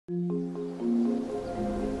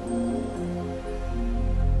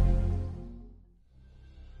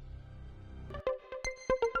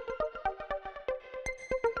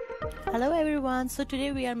everyone, so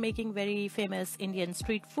today we are making very famous Indian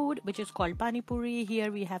street food which is called pani puri.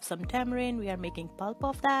 Here we have some tamarind, we are making pulp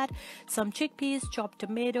of that, some chickpeas, chopped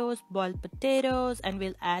tomatoes, boiled potatoes, and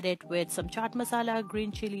we'll add it with some chaat masala,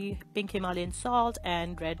 green chili, pink Himalayan salt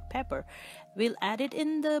and red pepper. We'll add it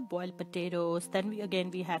in the boiled potatoes. Then we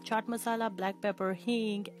have chaat masala, black pepper,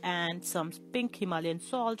 hing and some pink Himalayan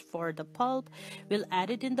salt for the pulp. We'll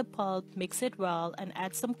add it in the pulp, mix it well and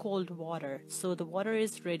add some cold water. So the water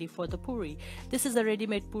is ready for the puri. This is a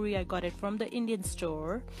ready-made puri. I got it from the Indian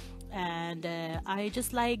store. And I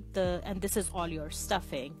just like and this is all your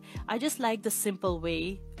stuffing. I just like the simple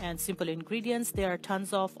way and simple ingredients. There are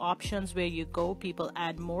tons of options where you go, people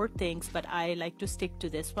add more things, but I like to stick to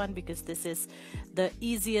this one because this is the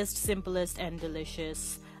easiest, simplest and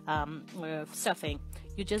delicious stuffing.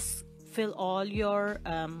 You just fill all your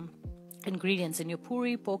ingredients in your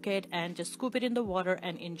puri, poke it and just scoop it in the water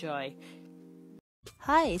and enjoy.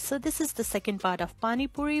 Hi, so this is the second part of pani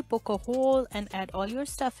puri. Poke a hole and add all your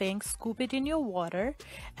stuffing, scoop it in your water,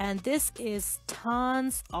 and this is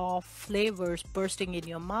tons of flavors bursting in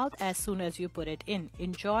your mouth as soon as you put it in.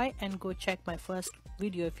 Enjoy and go check my first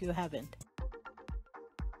video if you haven't.